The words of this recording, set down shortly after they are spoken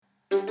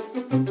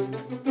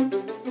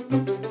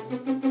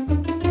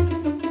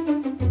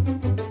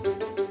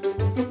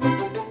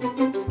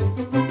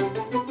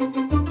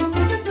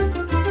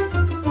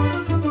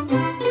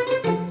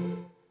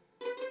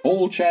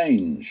All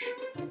change.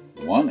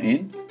 One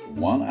in,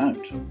 one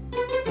out.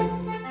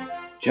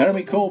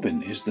 Jeremy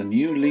Corbyn is the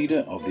new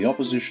leader of the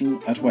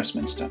opposition at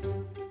Westminster,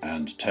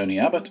 and Tony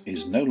Abbott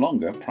is no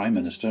longer Prime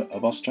Minister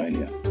of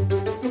Australia.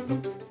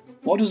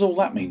 What does all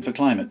that mean for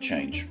climate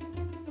change?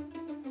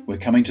 We're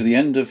coming to the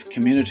end of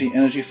Community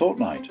Energy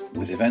Fortnight,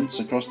 with events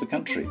across the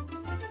country.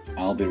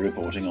 I'll be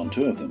reporting on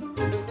 2 of them.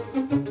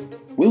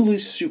 Will the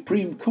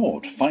Supreme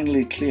Court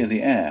finally clear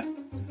the air?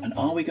 And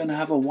are we going to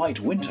have a white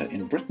winter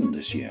in Britain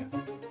this year?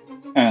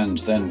 And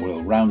then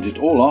we'll round it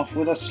all off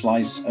with a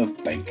slice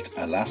of baked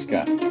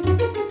Alaska.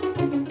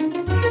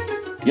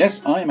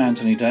 Yes, I'm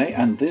Anthony Day,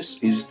 and this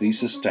is the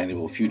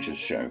Sustainable Futures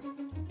Show.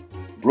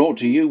 Brought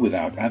to you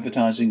without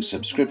advertising,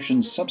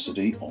 subscription,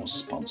 subsidy or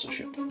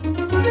sponsorship.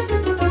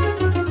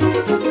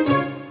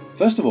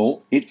 First of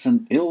all, it's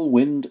an ill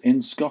wind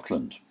in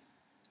Scotland.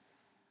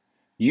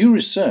 New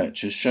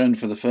research has shown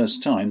for the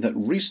first time that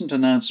recent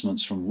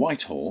announcements from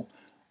Whitehall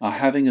are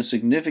having a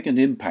significant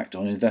impact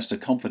on investor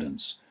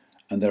confidence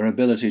and their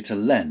ability to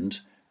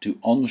lend to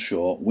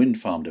onshore wind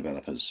farm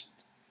developers.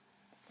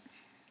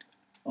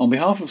 On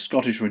behalf of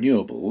Scottish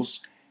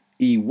Renewables,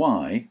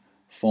 EY,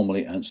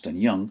 formerly Ernst &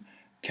 Young,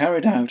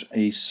 carried out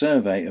a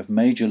survey of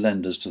major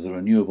lenders to the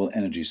renewable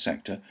energy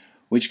sector,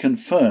 which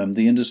confirmed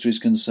the industry's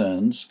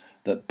concerns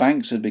that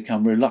banks had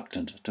become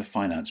reluctant to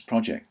finance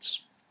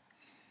projects.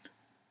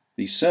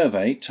 The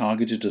survey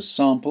targeted a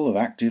sample of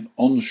active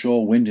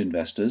onshore wind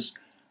investors,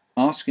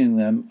 asking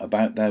them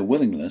about their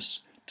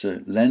willingness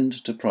to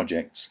lend to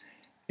projects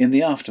in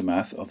the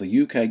aftermath of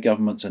the UK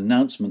government's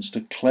announcements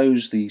to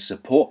close the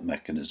support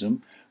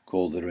mechanism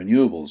called the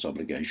Renewables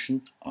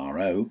Obligation,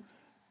 RO,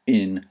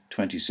 in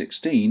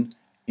 2016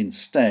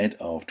 instead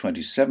of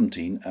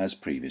 2017 as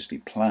previously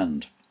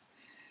planned.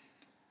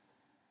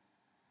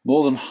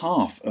 More than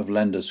half of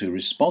lenders who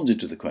responded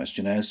to the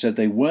questionnaire said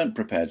they weren't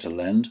prepared to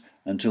lend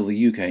until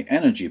the UK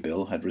Energy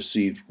Bill had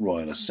received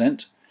royal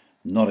assent,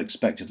 not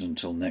expected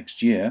until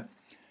next year,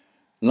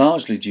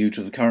 largely due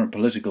to the current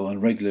political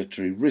and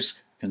regulatory risk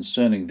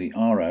concerning the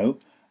RO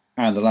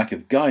and the lack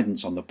of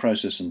guidance on the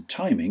process and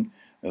timing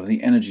of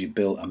the Energy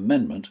Bill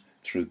amendment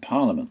through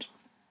Parliament.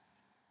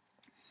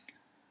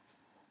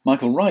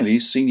 Michael Riley,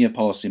 Senior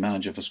Policy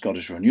Manager for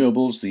Scottish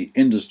Renewables, the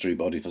industry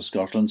body for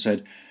Scotland,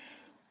 said,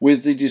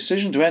 "With the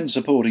decision to end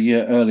support a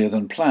year earlier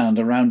than planned,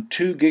 around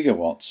 2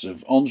 gigawatts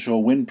of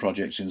onshore wind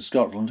projects in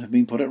Scotland have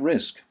been put at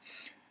risk.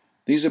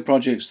 These are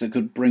projects that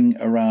could bring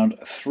around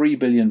 £3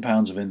 billion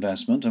of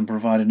investment and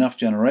provide enough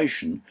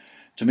generation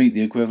to meet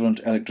the equivalent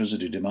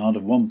electricity demand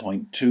of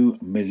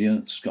 1.2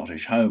 million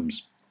Scottish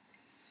homes.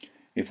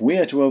 If we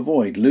are to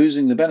avoid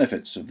losing the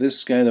benefits of this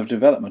scale of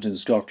development in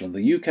Scotland,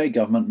 the UK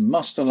government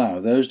must allow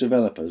those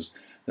developers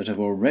that have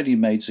already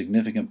made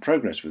significant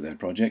progress with their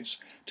projects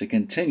to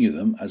continue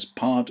them as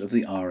part of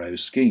the RO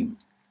scheme."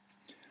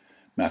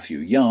 Matthew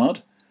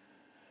Yard,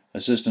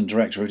 Assistant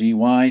Director at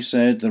EY,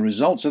 said the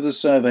results of the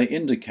survey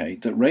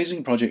indicate that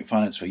raising project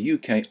finance for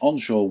UK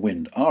onshore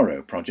wind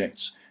RO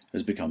projects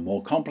has become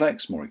more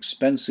complex, more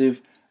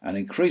expensive and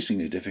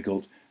increasingly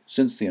difficult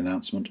since the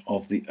announcement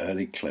of the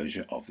early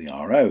closure of the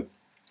RO.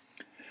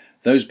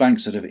 Those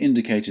banks that have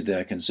indicated they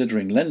are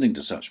considering lending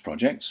to such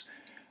projects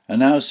are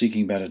now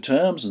seeking better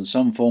terms and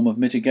some form of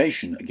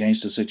mitigation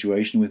against a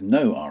situation with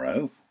no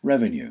RO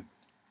revenue.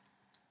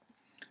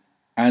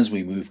 As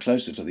we move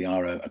closer to the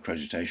RO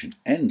accreditation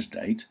end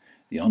date,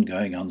 the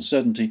ongoing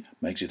uncertainty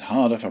makes it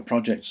harder for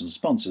projects and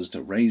sponsors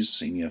to raise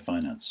senior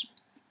finance.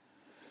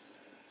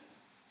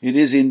 It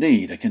is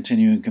indeed a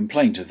continuing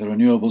complaint of the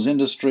renewables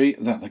industry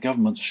that the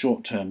government's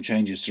short-term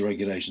changes to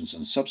regulations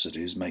and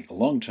subsidies make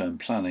long-term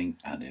planning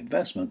and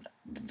investment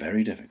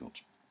very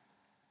difficult.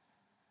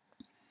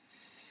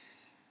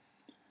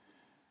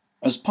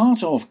 As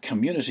part of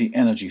Community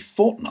Energy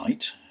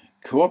Fortnight,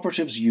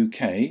 Cooperatives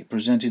UK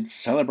presented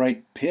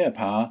Celebrate Peer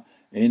Power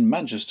in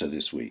Manchester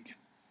this week.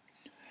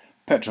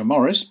 Petra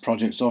Morris,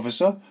 Projects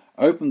Officer,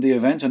 opened the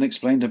event and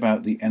explained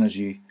about the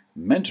Energy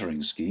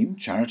Mentoring Scheme,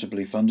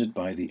 charitably funded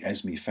by the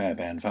Esme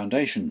Fairbairn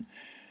Foundation.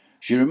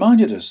 She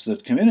reminded us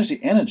that community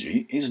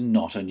energy is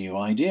not a new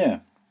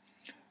idea.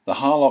 The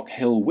Harlock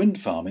Hill Wind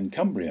Farm in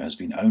Cumbria has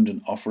been owned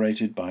and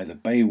operated by the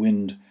Bay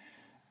Wind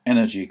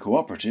Energy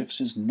Cooperative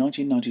since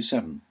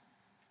 1997.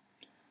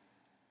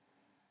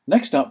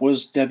 Next up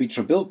was Debbie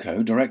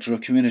Trebilco, Director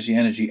of Community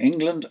Energy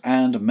England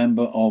and a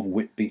member of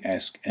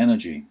Whitby-esque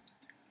Energy.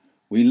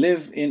 "We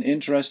live in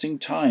interesting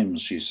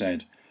times," she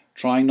said,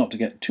 trying not to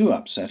get too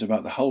upset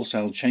about the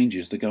wholesale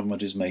changes the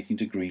government is making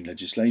to green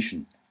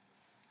legislation.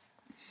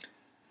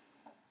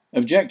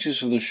 Objectives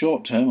for the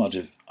short term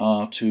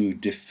are to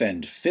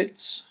defend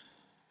FITs,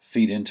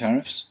 feed-in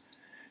tariffs,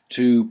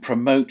 to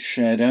promote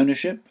shared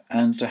ownership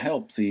and to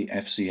help the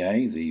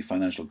FCA, the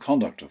Financial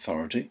Conduct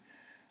Authority,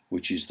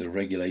 which is the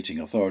regulating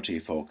authority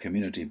for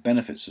community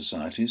benefit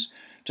societies,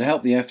 to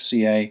help the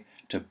FCA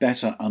to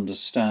better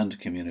understand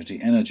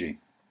community energy.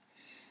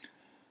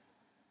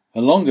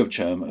 Her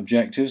longer-term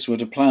objectives were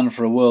to plan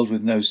for a world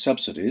with no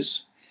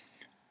subsidies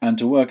and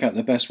to work out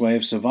the best way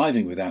of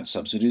surviving without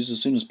subsidies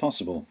as soon as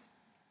possible.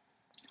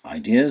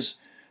 Ideas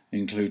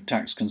include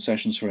tax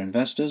concessions for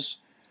investors,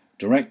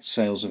 direct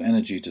sales of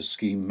energy to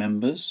scheme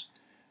members,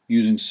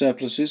 using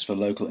surpluses for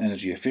local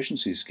energy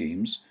efficiency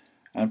schemes,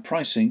 and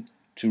pricing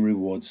to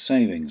reward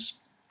savings.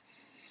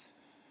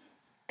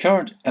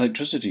 Current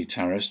electricity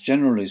tariffs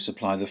generally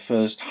supply the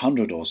first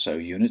 100 or so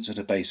units at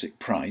a basic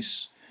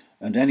price,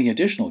 and any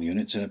additional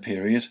units in a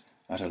period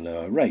at a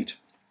lower rate.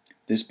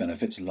 This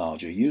benefits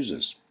larger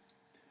users.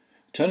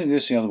 Turning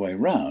this the other way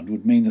round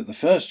would mean that the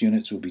first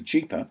units would be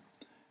cheaper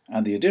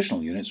and the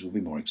additional units would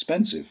be more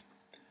expensive.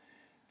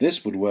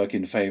 This would work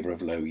in favour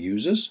of low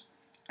users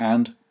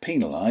and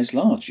penalise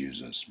large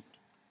users.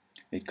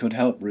 It could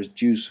help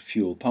reduce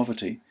fuel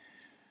poverty,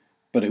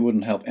 but it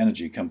wouldn't help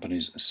energy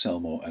companies sell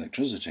more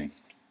electricity.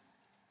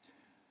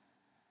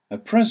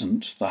 At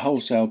present, the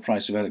wholesale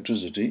price of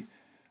electricity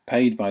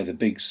paid by the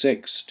Big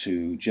Six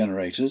to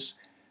generators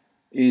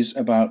is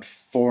about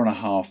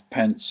 4.5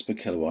 pence per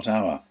kilowatt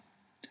hour.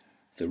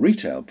 The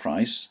retail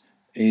price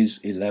is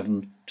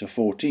 11 to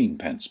 14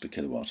 pence per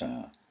kilowatt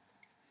hour.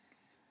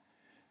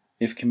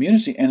 If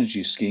community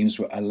energy schemes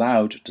were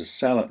allowed to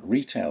sell at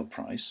retail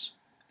price,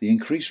 the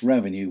increased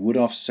revenue would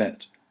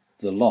offset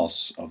the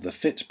loss of the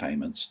FIT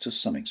payments to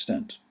some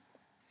extent.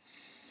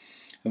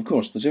 Of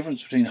course, the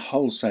difference between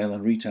wholesale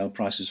and retail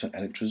prices for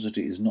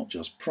electricity is not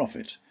just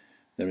profit.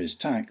 There is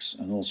tax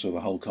and also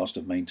the whole cost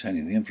of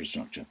maintaining the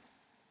infrastructure.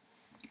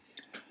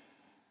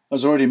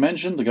 As already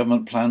mentioned, the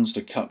government plans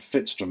to cut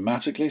FITs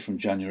dramatically from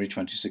January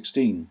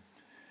 2016.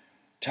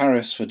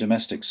 Tariffs for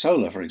domestic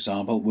solar, for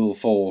example, will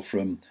fall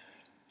from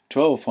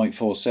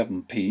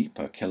 12.47p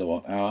per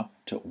kilowatt hour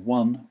to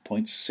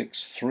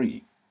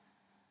 1.63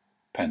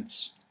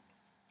 pence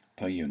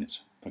per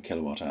unit per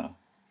kilowatt hour.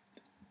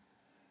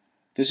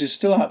 This is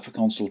still out for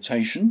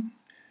consultation,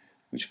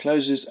 which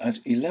closes at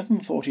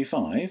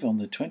 11:45 on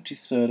the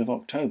 23rd of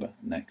October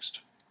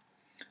next.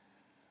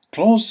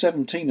 Clause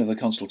 17 of the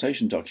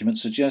consultation document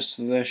suggests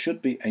that there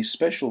should be a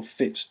special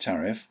FIT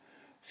tariff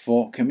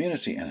for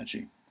community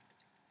energy.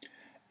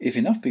 If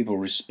enough people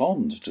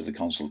respond to the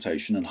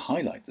consultation and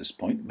highlight this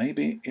point,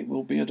 maybe it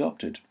will be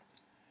adopted.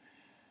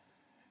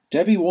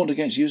 Debbie warned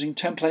against using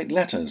template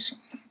letters.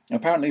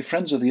 Apparently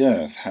Friends of the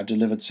Earth had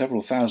delivered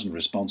several thousand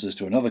responses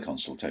to another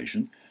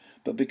consultation,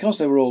 but because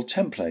they were all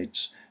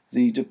templates,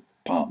 the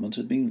department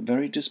had been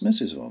very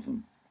dismissive of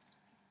them.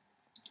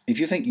 If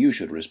you think you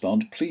should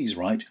respond, please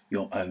write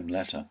your own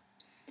letter.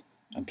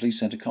 And please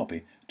send a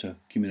copy to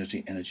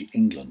Community Energy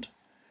England.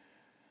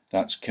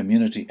 That's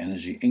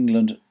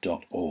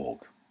communityenergyengland.org.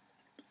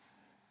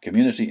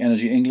 Community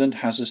Energy England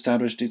has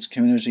established its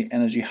Community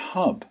Energy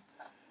Hub.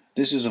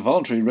 This is a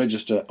voluntary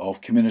register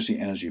of community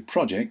energy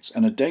projects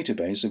and a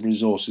database of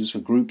resources for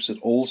groups at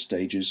all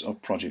stages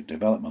of project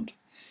development.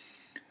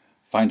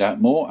 Find out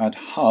more at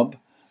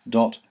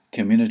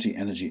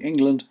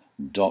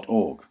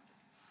hub.communityenergyengland.org.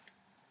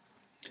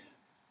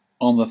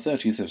 On the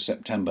 30th of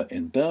September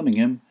in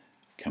Birmingham,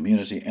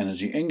 Community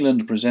Energy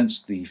England presents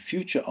the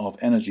Future of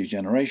Energy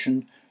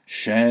Generation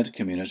Shared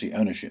Community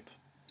Ownership.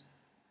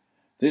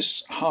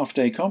 This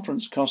half-day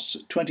conference costs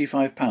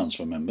 £25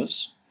 for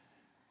members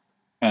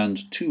and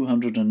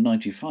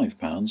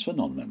 £295 for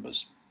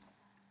non-members.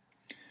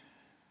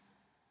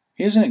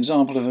 Here's an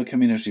example of a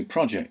community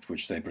project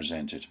which they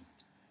presented.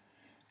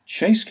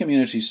 Chase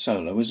Community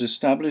Solar was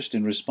established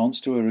in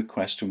response to a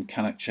request from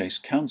Cannock Chase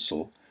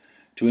Council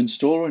to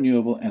install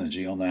renewable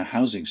energy on their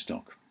housing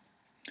stock.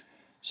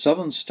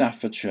 Southern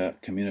Staffordshire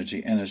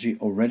Community Energy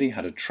already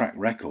had a track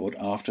record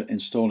after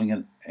installing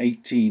an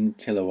 18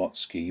 kilowatt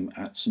scheme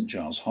at St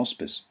Giles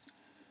Hospice.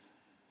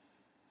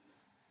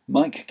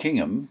 Mike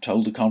Kingham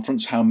told the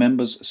conference how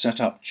members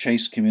set up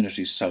Chase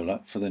Community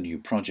Solar for the new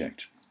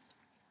project.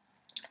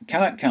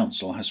 Cannock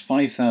Council has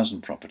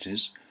 5,000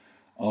 properties,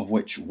 of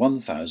which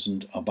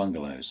 1,000 are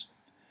bungalows.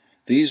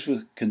 These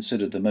were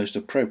considered the most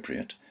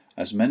appropriate,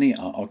 as many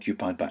are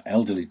occupied by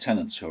elderly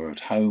tenants who are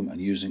at home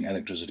and using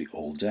electricity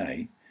all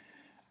day,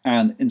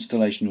 and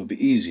installation would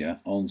be easier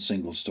on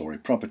single-storey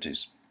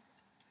properties.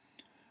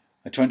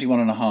 A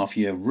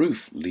 21.5-year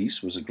roof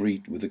lease was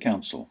agreed with the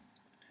council.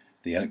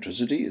 The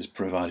electricity is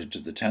provided to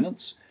the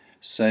tenants,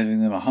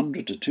 saving them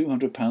 £100 to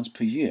 £200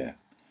 per year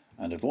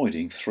and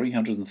avoiding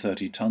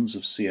 330 tonnes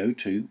of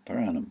CO2 per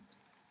annum.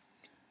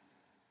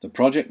 The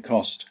project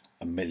cost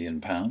 £1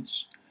 million.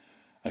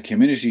 A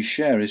community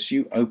share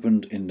issue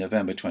opened in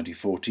November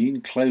 2014,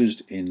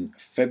 closed in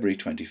February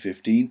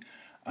 2015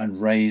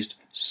 and raised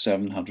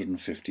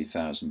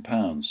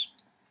 £750,000.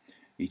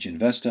 Each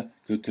investor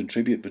could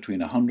contribute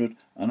between £100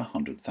 and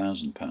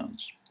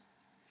 £100,000.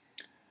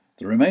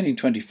 The remaining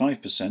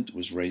 25%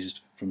 was raised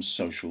from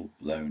social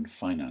loan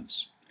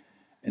finance.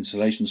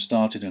 Installation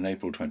started in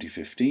April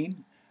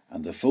 2015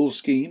 and the full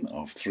scheme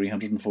of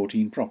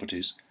 314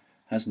 properties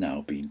has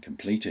now been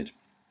completed.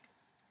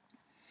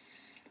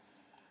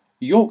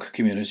 York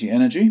Community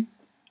Energy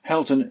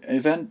held an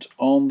event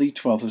on the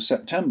 12th of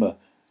September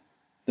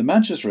The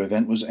Manchester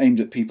event was aimed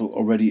at people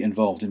already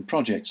involved in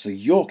projects. The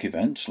York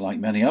event, like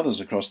many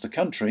others across the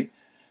country,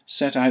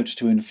 set out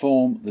to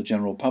inform the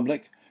general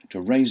public,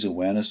 to raise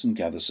awareness and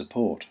gather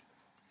support.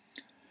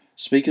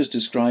 Speakers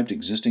described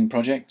existing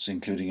projects,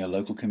 including a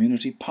local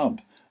community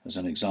pub, as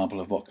an example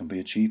of what can be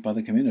achieved by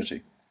the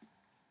community.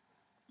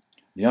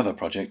 The other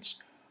projects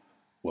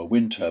were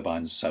wind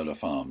turbines, solar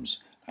farms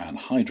and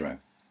hydro.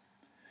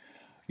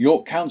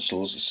 York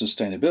Council's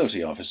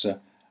sustainability officer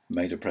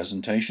made a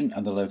presentation,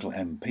 and the local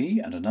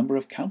MP and a number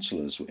of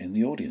councillors were in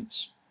the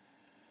audience.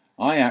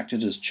 I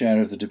acted as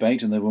chair of the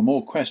debate, and there were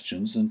more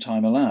questions than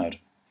time allowed.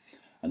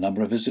 A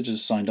number of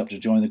visitors signed up to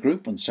join the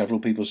group, and several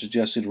people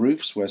suggested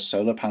roofs where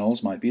solar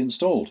panels might be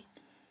installed.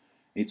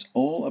 It's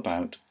all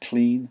about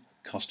clean,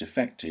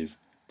 cost-effective,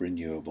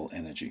 renewable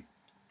energy.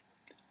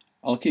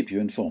 I'll keep you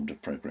informed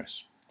of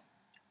progress.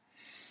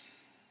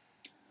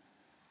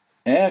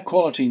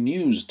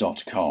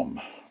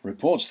 AirQualityNews.com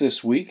reports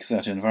this week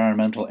that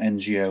environmental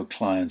NGO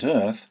Client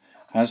Earth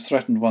has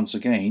threatened once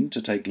again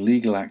to take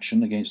legal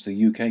action against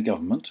the UK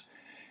government,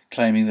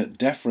 claiming that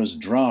DEFRA's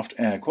draft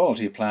air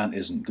quality plan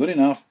isn't good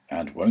enough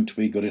and won't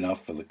be good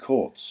enough for the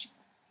courts.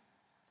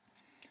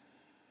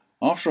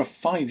 After a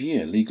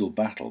 5-year legal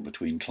battle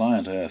between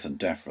Client Earth and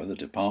DEFRA, the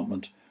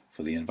Department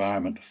for the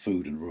Environment,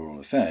 Food and Rural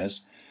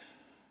Affairs,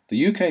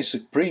 the UK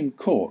Supreme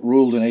Court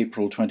ruled in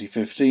April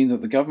 2015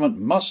 that the government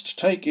must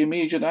take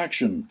immediate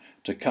action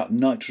to cut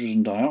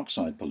nitrogen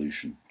dioxide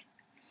pollution.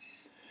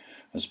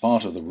 As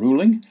part of the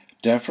ruling,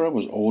 DEFRA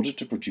was ordered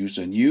to produce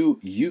a new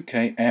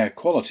UK air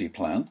quality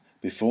plan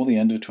before the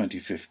end of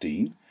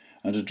 2015,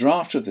 and a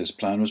draft of this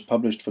plan was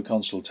published for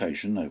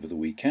consultation over the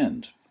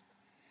weekend.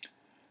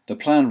 The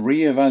plan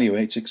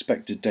re-evaluates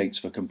expected dates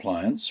for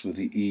compliance with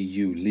the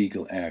EU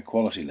legal air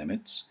quality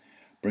limits,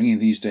 bringing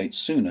these dates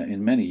sooner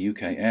in many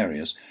UK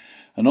areas,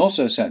 and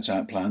also sets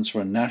out plans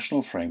for a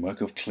national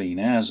framework of clean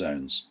air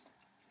zones.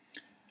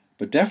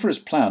 But DEFRA's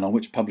plan, on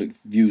which public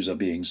views are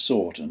being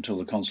sought until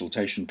the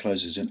consultation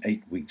closes in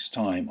 8 weeks'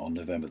 time on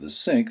November the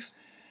 6th,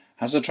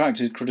 has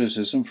attracted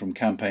criticism from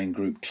campaign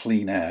group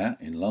Clean Air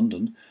in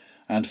London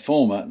and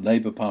former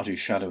Labour Party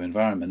Shadow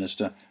Environment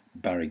Minister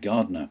Barry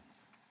Gardiner.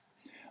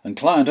 And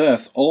Client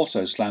Earth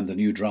also slammed the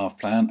new draft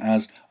plan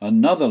as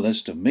another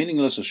list of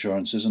meaningless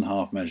assurances and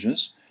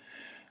half-measures,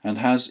 and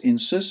has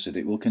insisted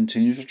it will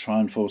continue to try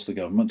and force the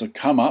government to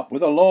come up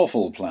with a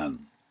lawful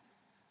plan.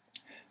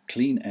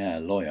 Clean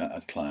Air lawyer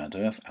at Client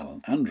Earth,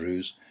 Alan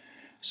Andrews,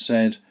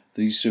 said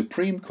the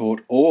Supreme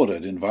Court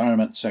ordered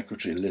Environment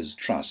Secretary Liz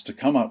Truss to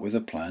come up with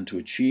a plan to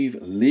achieve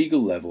legal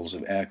levels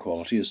of air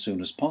quality as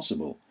soon as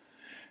possible.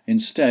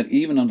 Instead,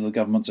 even under the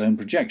government's own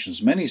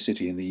projections, many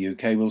cities in the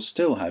UK will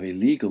still have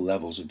illegal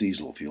levels of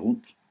diesel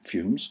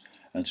fumes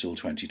until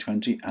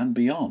 2020 and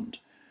beyond.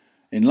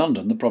 In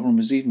London, the problem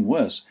is even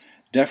worse.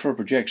 DEFRA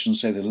projections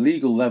say the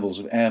legal levels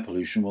of air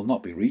pollution will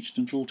not be reached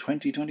until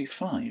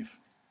 2025.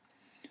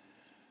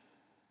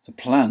 The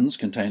plans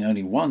contain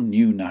only one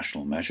new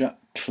national measure,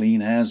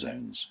 clean air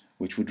zones,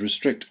 which would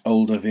restrict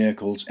older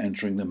vehicles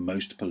entering the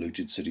most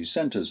polluted city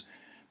centres,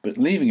 but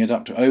leaving it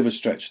up to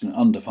overstretched and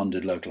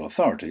underfunded local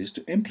authorities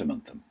to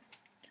implement them.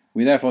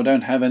 We therefore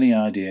don't have any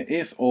idea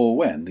if or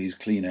when these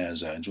clean air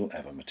zones will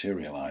ever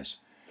materialise.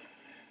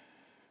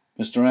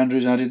 Mr.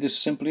 Andrews added this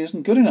simply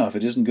isn't good enough.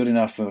 It isn't good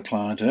enough for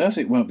Client Earth,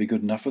 it won't be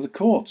good enough for the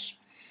courts.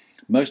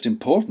 Most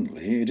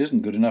importantly, it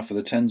isn't good enough for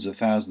the tens of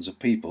thousands of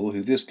people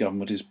who this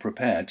government is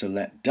prepared to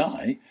let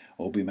die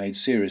or be made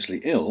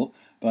seriously ill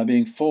by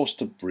being forced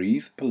to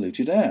breathe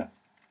polluted air.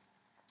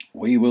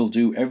 We will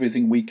do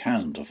everything we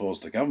can to force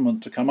the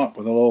government to come up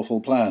with a lawful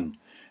plan,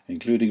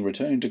 including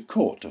returning to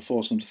court to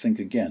force them to think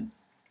again.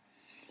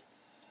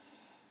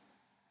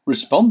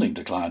 Responding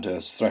to Client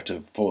Earth's threat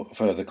of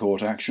further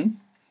court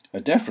action,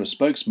 a DEFRA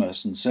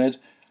spokesperson said,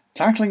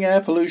 "Tackling air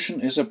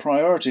pollution is a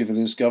priority for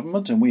this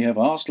government, and we have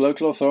asked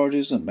local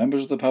authorities and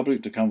members of the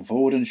public to come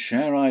forward and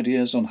share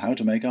ideas on how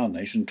to make our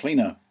nation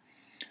cleaner.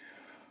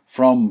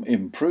 From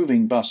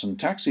improving bus and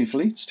taxi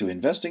fleets to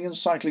investing in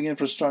cycling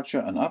infrastructure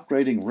and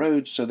upgrading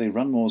roads so they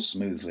run more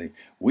smoothly,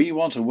 we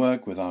want to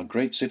work with our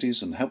great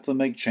cities and help them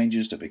make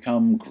changes to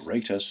become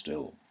greater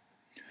still.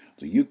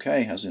 The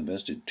UK has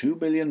invested £2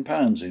 billion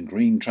in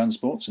green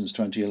transport since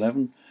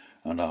 2011,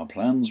 and our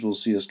plans will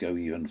see us go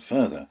even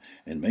further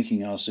in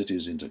making our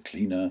cities into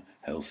cleaner,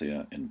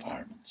 healthier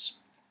environments."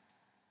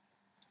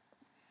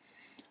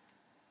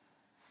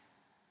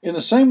 In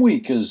the same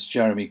week as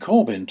Jeremy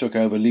Corbyn took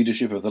over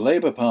leadership of the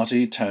Labour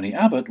Party, Tony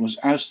Abbott was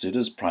ousted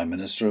as Prime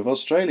Minister of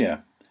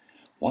Australia.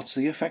 What's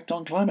the effect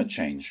on climate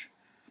change?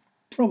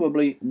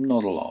 Probably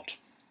not a lot.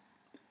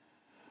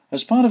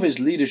 As part of his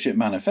leadership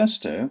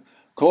manifesto,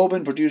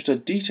 Corbyn produced a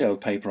detailed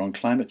paper on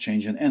climate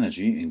change and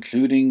energy,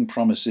 including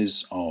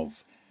promises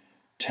of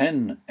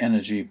 10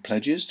 energy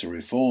pledges to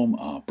reform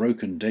our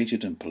broken,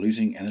 dated and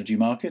polluting energy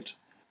market.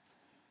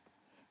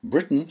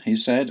 Britain, he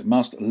said,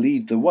 must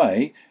lead the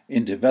way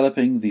in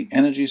developing the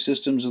energy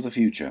systems of the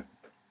future.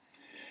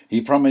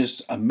 He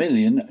promised 1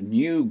 million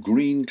new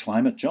green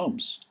climate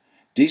jobs,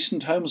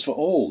 decent homes for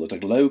all that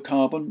are low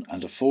carbon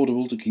and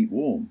affordable to keep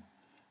warm,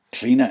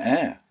 cleaner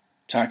air,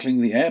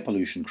 tackling the air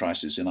pollution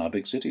crisis in our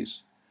big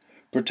cities,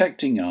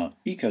 protecting our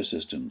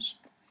ecosystems,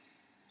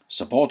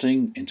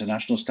 supporting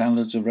international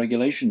standards of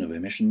regulation of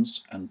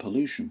emissions and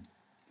pollution.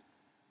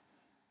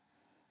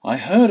 I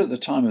heard at the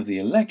time of the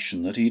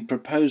election that he'd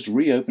proposed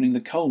reopening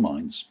the coal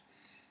mines,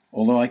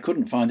 although I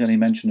couldn't find any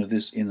mention of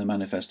this in the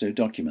manifesto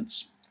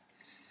documents.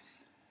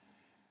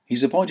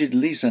 He's appointed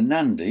Lisa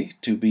Nandy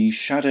to be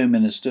Shadow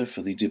Minister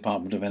for the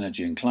Department of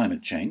Energy and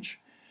Climate Change.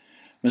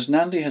 Ms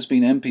Nandy has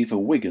been MP for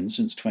Wigan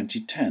since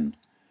 2010.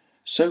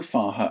 So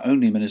far, her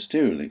only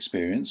ministerial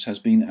experience has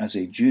been as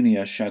a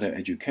junior Shadow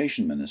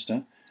Education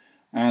Minister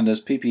and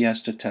as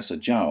PPS to Tessa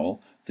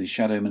Jowell, the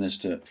Shadow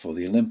Minister for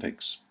the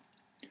Olympics.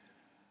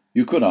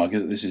 You could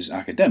argue that this is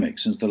academic,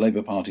 since the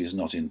Labour Party is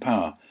not in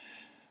power,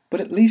 but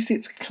at least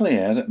it's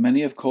clear that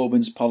many of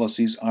Corbyn's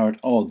policies are at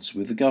odds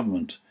with the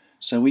government,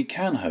 so we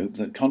can hope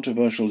that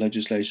controversial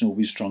legislation will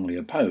be strongly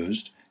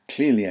opposed,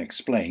 clearly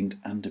explained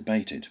and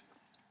debated.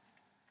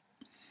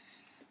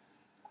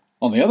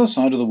 On the other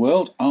side of the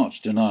world,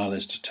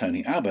 arch-denialist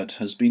Tony Abbott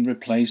has been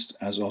replaced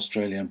as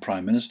Australian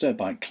Prime Minister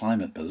by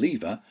climate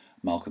believer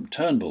Malcolm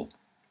Turnbull.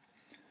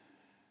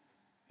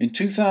 In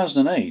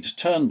 2008,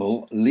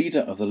 Turnbull,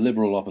 leader of the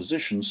Liberal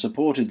opposition,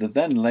 supported the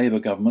then Labour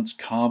government's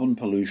carbon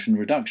pollution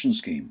reduction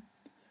scheme.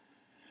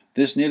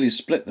 This nearly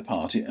split the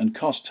party and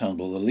cost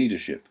Turnbull the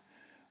leadership,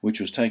 which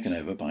was taken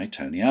over by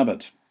Tony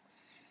Abbott.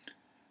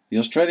 The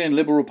Australian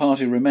Liberal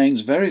Party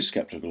remains very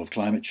sceptical of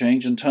climate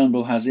change, and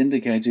Turnbull has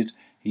indicated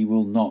he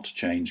will not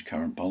change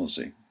current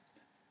policy.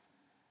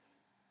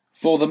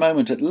 For the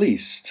moment at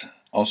least,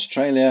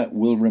 Australia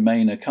will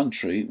remain a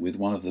country with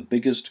one of the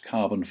biggest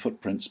carbon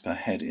footprints per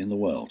head in the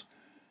world,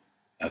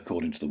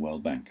 according to the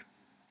World Bank.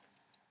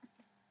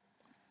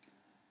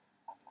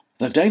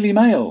 The Daily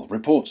Mail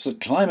reports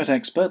that climate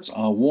experts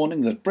are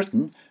warning that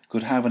Britain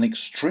could have an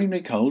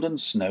extremely cold and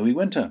snowy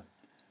winter.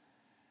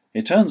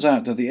 It turns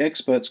out that the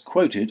experts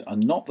quoted are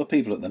not the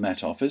people at the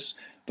Met Office,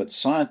 but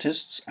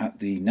scientists at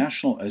the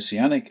National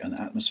Oceanic and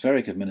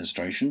Atmospheric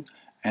Administration,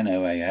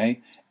 NOAA,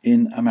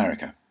 in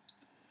America.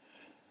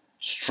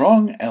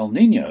 Strong El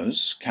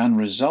Niños can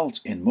result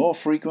in more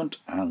frequent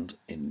and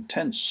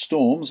intense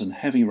storms and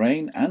heavy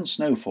rain and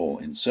snowfall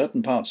in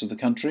certain parts of the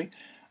country,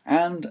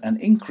 and an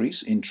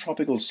increase in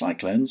tropical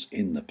cyclones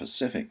in the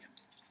Pacific.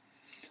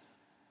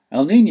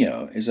 El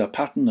Niño is a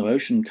pattern of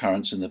ocean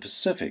currents in the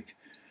Pacific,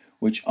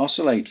 which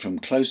oscillate from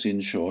close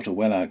inshore to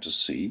well out to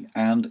sea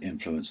and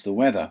influence the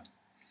weather.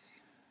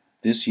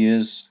 This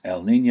year's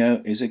El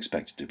Niño is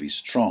expected to be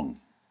strong.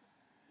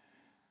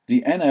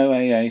 The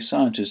NOAA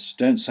scientists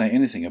don't say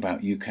anything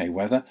about UK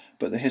weather,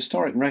 but the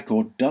historic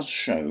record does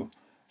show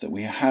that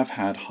we have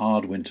had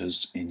hard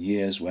winters in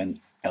years when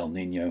El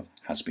Niño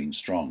has been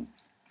strong.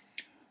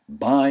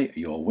 Buy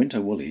your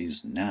winter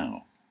woolies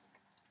now.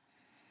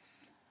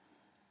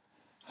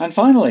 And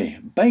finally,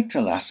 baked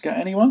Alaska,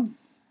 anyone?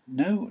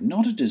 No,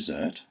 not a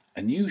dessert,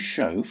 a new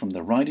show from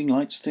the Riding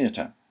Lights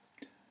Theatre.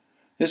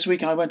 This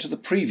week I went to the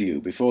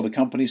preview before the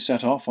company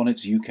set off on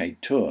its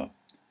UK tour.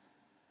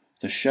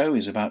 The show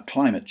is about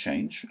climate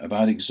change,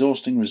 about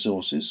exhausting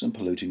resources and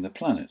polluting the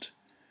planet.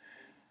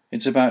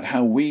 It's about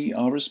how we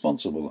are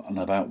responsible and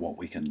about what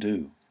we can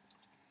do.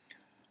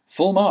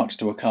 Full marks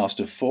to a cast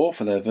of 4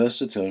 for their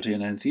versatility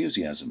and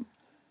enthusiasm.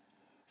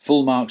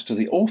 Full marks to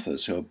the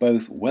authors, who are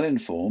both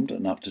well-informed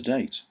and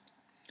up-to-date.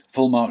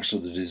 Full marks to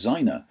the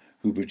designer,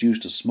 who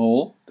produced a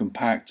small,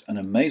 compact and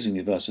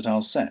amazingly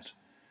versatile set.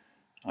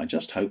 I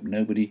just hope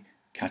nobody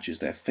catches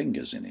their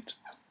fingers in it.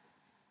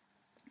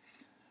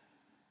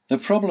 The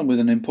problem with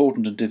an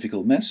important and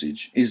difficult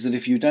message is that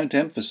if you don't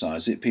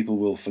emphasise it, people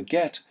will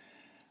forget,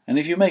 and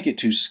if you make it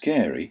too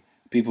scary,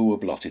 people will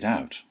blot it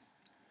out.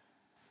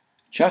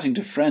 Chatting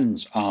to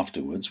friends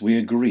afterwards, we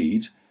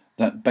agreed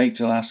that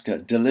Baked Alaska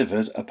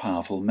delivered a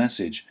powerful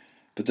message,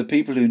 but the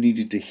people who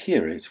needed to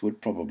hear it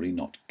would probably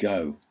not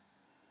go.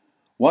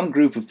 One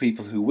group of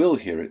people who will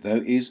hear it,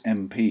 though, is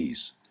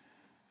MPs.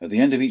 At the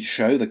end of each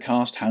show, the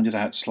cast handed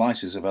out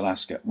slices of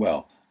Alaska,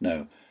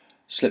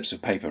 slips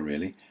of paper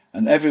really,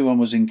 and everyone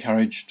was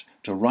encouraged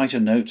to write a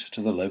note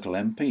to the local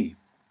MP.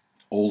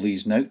 All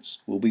these notes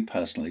will be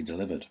personally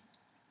delivered.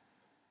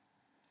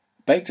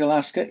 Baked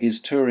Alaska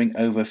is touring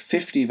over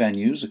 50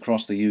 venues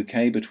across the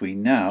UK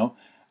between now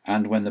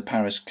and when the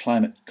Paris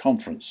Climate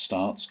Conference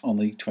starts on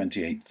the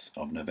 28th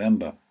of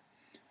November.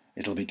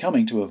 It'll be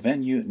coming to a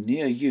venue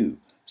near you,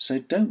 so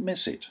don't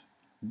miss it.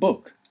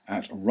 Book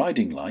at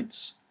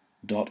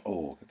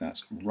ridinglights.org.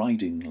 That's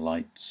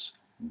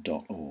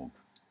ridinglights.org.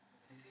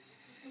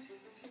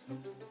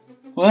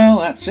 Well,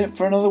 that's it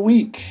for another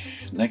week.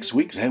 Next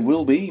week there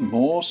will be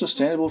more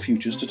sustainable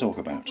futures to talk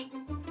about.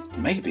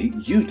 Maybe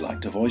you'd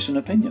like to voice an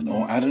opinion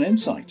or add an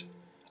insight.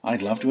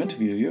 I'd love to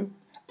interview you.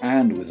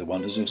 And with the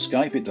wonders of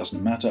Skype, it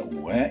doesn't matter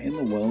where in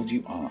the world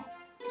you are.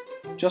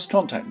 Just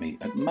contact me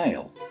at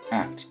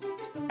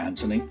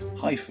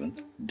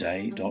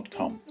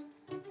mail@anthony-day.com.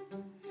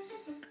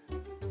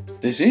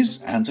 This is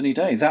Anthony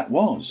Day. That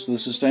was the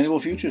Sustainable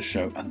Futures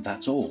Show, and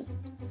that's all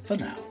for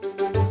now.